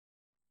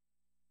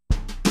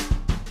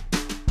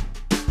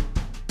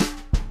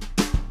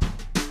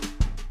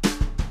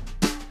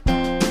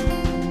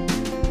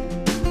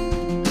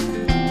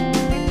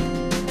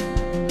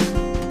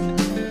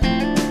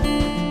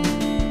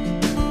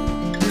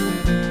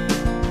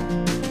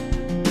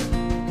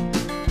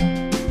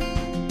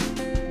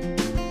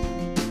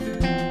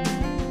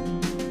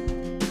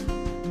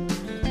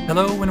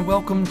Hello and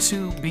welcome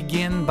to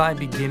Begin by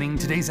Beginning.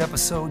 Today's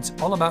episode's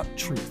all about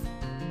truth.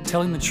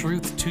 Telling the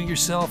truth to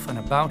yourself and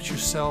about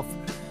yourself,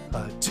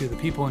 to the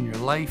people in your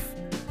life,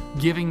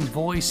 giving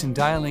voice and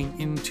dialing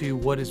into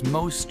what is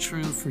most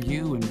true for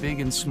you in big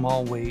and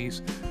small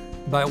ways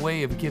by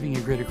way of giving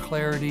you greater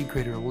clarity,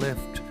 greater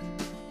lift,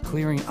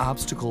 clearing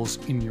obstacles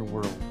in your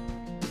world.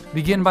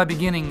 Begin by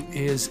Beginning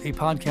is a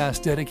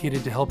podcast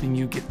dedicated to helping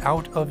you get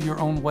out of your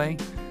own way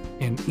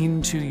and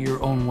into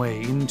your own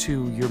way,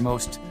 into your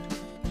most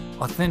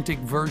authentic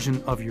version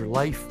of your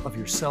life, of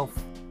yourself,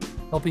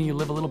 helping you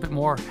live a little bit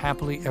more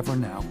happily ever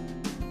now.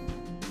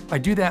 I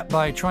do that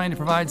by trying to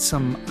provide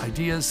some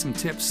ideas, some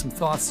tips, some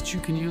thoughts that you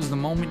can use the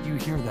moment you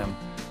hear them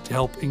to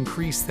help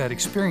increase that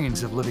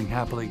experience of living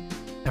happily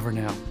ever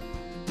now.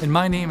 And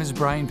my name is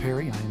Brian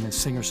Perry. I am a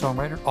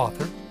singer-songwriter,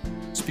 author,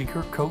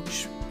 speaker,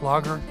 coach,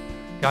 blogger,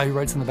 guy who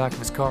writes in the back of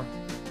his car.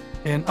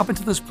 And up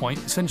until this point,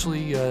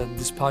 essentially,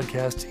 this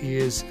podcast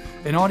is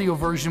an audio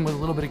version with a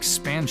little bit of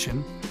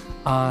expansion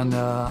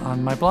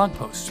on my blog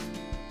post.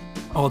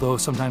 Although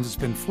sometimes it's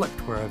been flipped,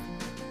 where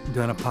I've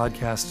done a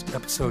podcast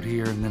episode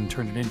here and then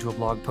turned it into a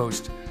blog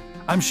post.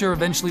 I'm sure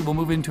eventually we'll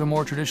move into a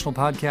more traditional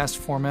podcast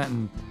format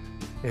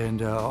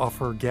and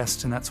offer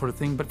guests and that sort of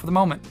thing. But for the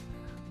moment,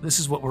 this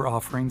is what we're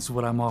offering. This is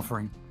what I'm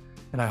offering.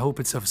 And I hope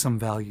it's of some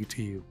value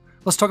to you.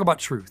 Let's talk about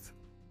truth.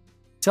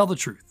 Tell the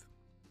truth.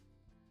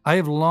 I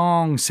have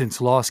long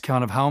since lost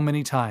count of how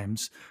many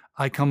times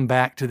I come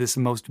back to this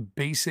most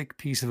basic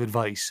piece of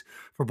advice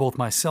for both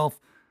myself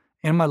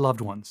and my loved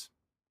ones.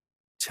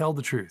 Tell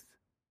the truth.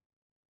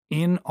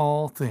 In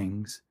all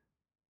things,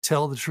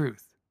 tell the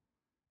truth.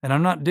 And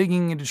I'm not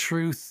digging into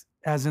truth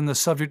as in the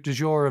subject du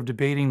jour of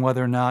debating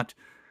whether or not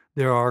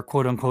there are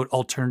quote-unquote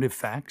alternative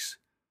facts.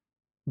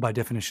 By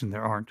definition,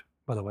 there aren't,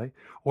 by the way.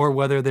 Or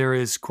whether there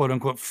is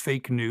quote-unquote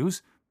fake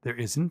news. There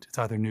isn't. It's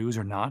either news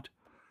or not.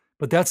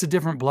 But that's a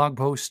different blog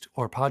post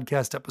or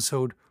podcast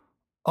episode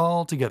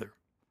altogether.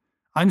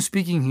 I'm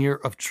speaking here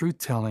of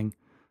truth-telling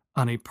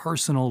on a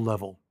personal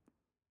level,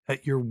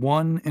 at your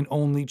one and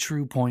only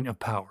true point of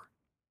power.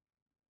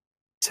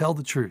 Tell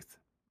the truth.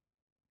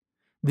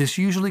 This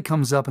usually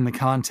comes up in the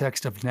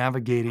context of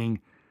navigating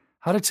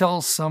how to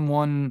tell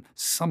someone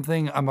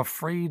something I'm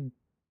afraid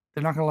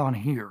they're not going to want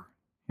to hear,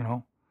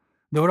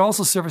 Though it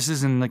also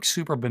surfaces in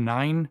super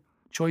benign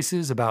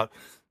choices about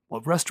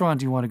what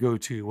restaurant do you want to go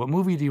to, what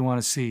movie do you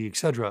want to see,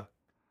 etc.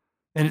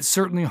 And it's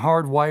certainly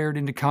hardwired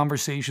into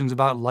conversations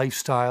about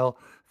lifestyle,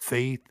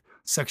 faith,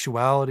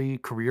 sexuality,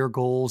 career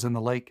goals, and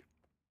the like.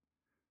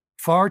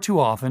 Far too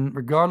often,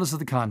 regardless of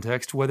the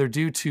context, whether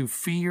due to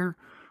fear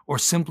or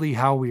simply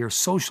how we are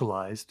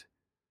socialized,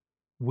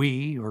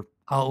 we, or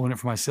I'll own it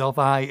for myself,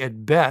 I,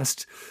 at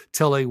best,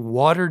 tell a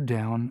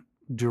watered-down,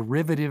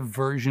 derivative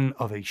version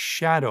of a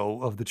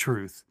shadow of the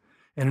truth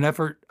in an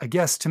effort, I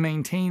guess, to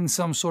maintain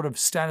some sort of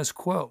status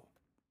quo.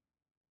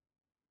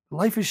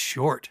 Life is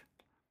short.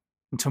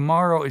 And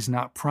tomorrow is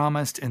not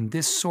promised, and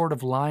this sort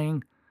of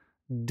lying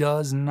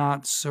does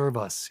not serve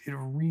us. It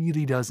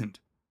really doesn't.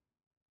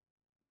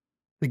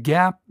 The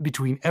gap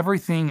between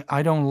everything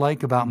I don't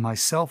like about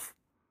myself,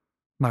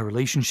 my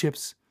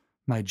relationships,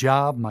 my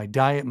job, my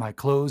diet, my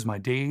clothes, my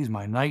days,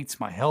 my nights,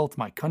 my health,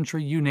 my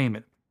country, you name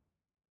it.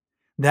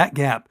 That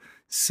gap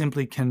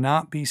simply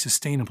cannot be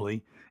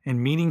sustainably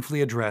and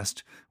meaningfully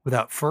addressed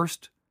without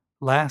first,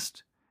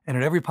 last, and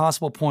at every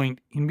possible point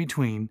in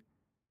between,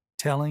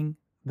 telling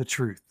the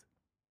truth.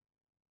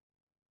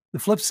 The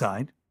flip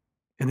side,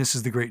 and this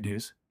is the great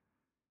news,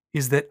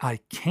 is that I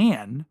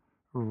can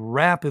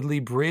rapidly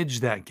bridge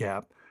that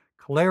gap,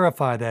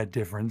 clarify that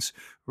difference,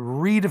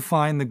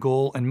 redefine the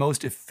goal, and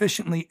most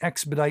efficiently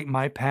expedite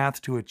my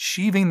path to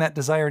achieving that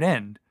desired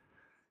end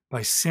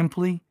by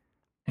simply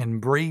and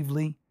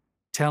bravely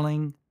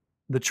telling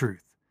the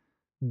truth.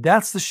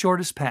 That's the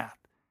shortest path,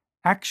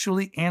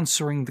 actually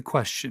answering the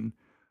question,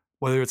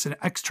 whether it's an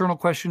external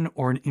question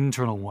or an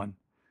internal one.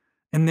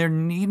 And there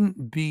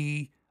needn't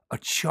be a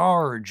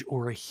charge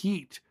or a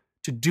heat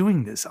to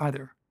doing this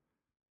either.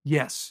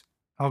 Yes,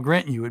 I'll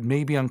grant you it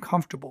may be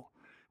uncomfortable.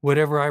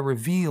 Whatever I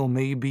reveal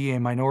may be a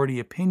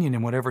minority opinion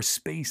in whatever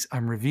space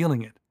I'm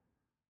revealing it.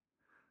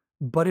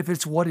 But if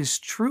it's what is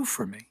true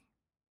for me,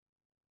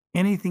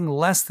 anything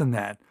less than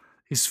that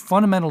is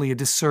fundamentally a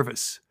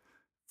disservice,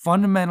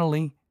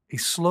 fundamentally a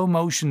slow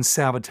motion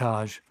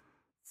sabotage,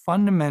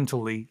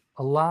 fundamentally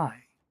a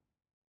lie.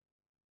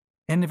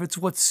 And if it's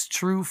what's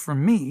true for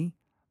me,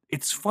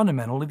 it's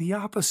fundamentally the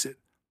opposite.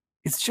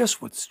 It's just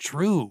what's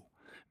true.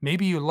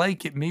 Maybe you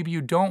like it, maybe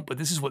you don't, but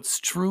this is what's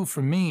true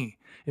for me.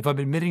 If I'm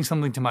admitting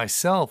something to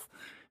myself,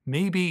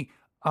 maybe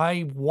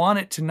I want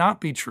it to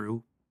not be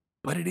true,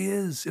 but it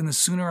is. And the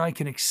sooner I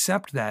can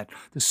accept that,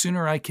 the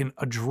sooner I can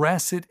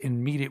address it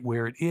and meet it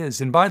where it is.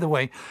 And by the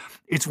way,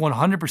 it's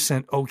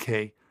 100%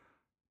 okay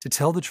to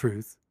tell the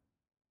truth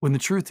when the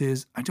truth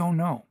is, I don't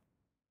know.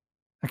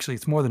 Actually,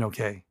 it's more than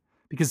okay,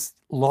 because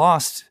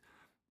lost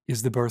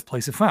is the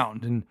birthplace of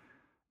found, and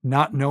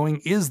not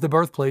knowing is the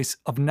birthplace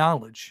of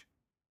knowledge.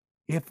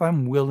 If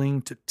I'm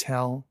willing to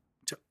tell,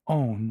 to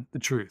own the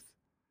truth.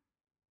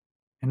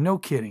 And no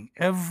kidding,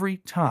 every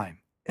time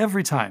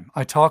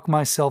I talk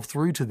myself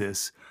through to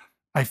this,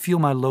 I feel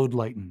my load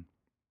lighten.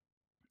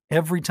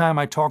 Every time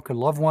I talk a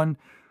loved one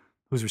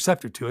who's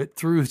receptive to it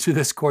through to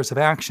this course of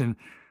action,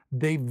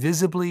 they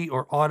visibly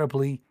or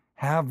audibly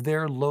have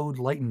their load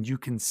lightened. You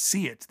can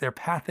see it. Their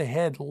path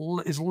ahead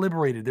is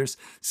liberated. There's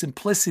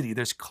simplicity,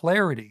 there's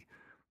clarity.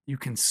 You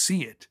can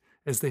see it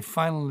as they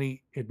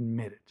finally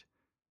admit it.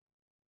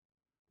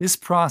 This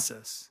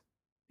process,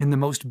 in the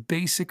most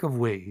basic of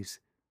ways,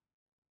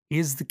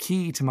 is the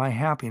key to my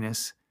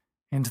happiness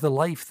and to the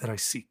life that I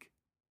seek.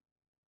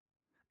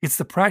 It's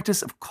the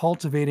practice of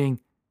cultivating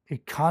a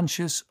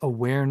conscious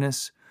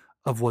awareness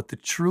of what the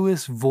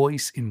truest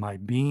voice in my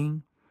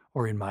being,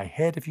 or in my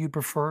head if you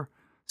prefer,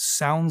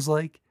 sounds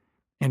like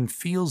and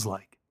feels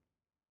like.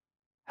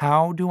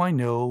 How do I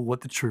know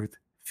what the truth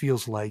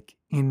feels like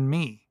in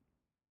me?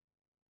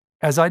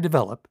 As I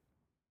develop,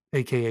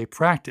 aka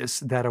practice,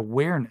 that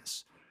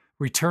awareness,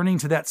 returning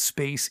to that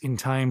space in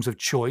times of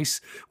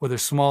choice, whether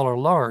small or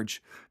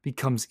large,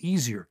 becomes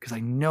easier because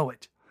I know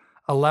it.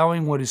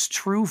 Allowing what is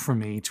true for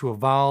me to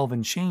evolve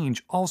and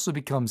change also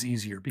becomes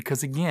easier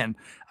because, again,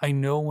 I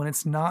know when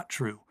it's not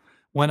true.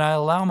 When I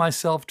allow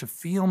myself to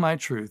feel my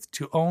truth,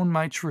 to own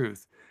my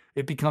truth,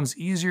 it becomes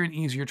easier and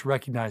easier to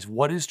recognize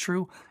what is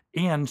true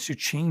and to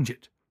change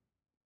it,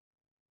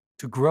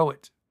 to grow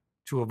it,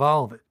 to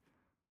evolve it.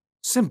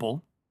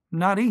 Simple,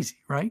 not easy,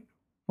 right?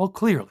 Well,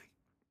 clearly.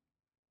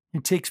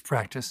 It takes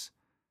practice,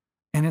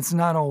 and it's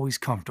not always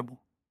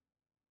comfortable.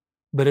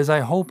 But as I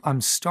hope I'm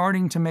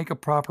starting to make a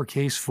proper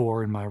case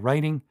for in my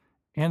writing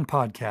and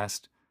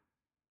podcast,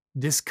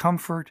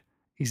 discomfort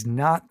is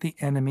not the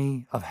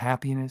enemy of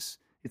happiness.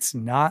 It's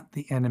not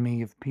the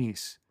enemy of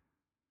peace.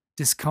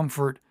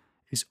 Discomfort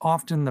is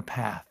often the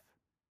path,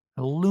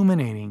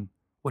 illuminating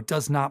what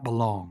does not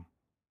belong.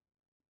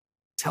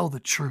 Tell the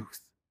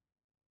truth.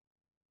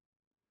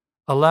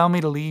 Allow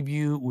me to leave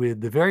you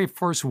with the very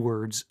first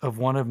words of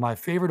one of my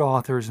favorite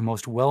authors and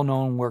most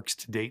well-known works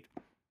to date.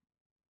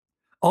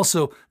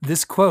 Also,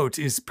 this quote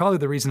is probably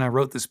the reason I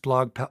wrote this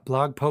blog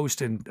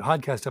post and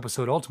podcast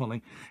episode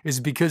ultimately, is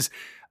because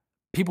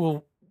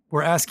people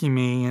were asking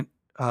me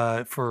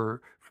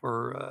for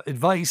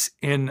advice,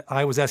 and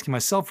I was asking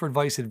myself for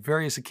advice at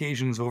various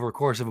occasions over a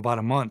course of about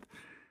a month,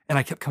 and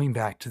I kept coming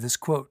back to this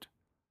quote.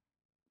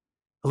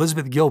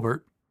 Elizabeth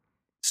Gilbert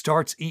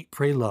starts Eat,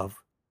 Pray, Love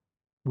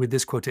with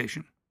this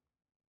quotation.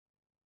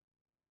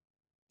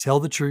 Tell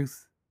the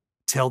truth,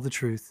 tell the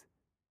truth,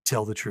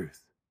 tell the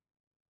truth.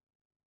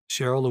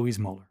 Cheryl Louise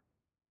Moeller.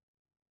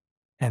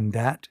 And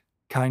that,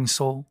 kind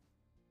soul,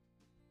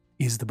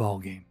 is the ball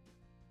game.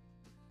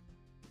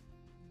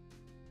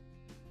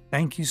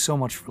 Thank you so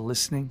much for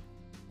listening.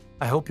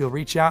 I hope you'll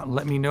reach out and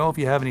let me know if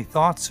you have any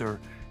thoughts or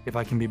if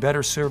I can be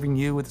better serving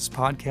you with this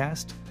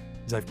podcast.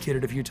 As I've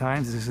kidded a few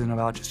times, this isn't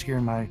about just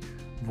hearing my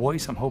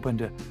voice. I'm hoping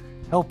to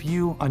help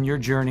you on your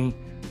journey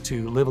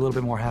to live a little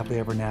bit more happily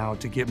ever now,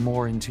 to get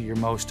more into your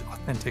most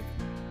authentic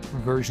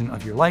version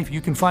of your life.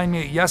 You can find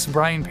me at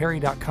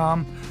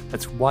yesbrianperry.com.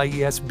 That's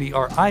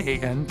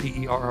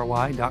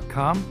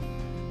YesBrianPerry.com.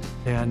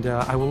 And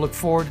I will look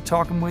forward to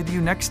talking with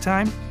you next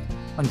time.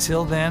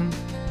 Until then,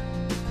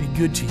 be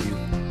good to you.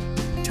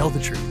 Tell the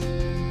truth.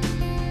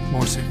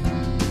 More soon.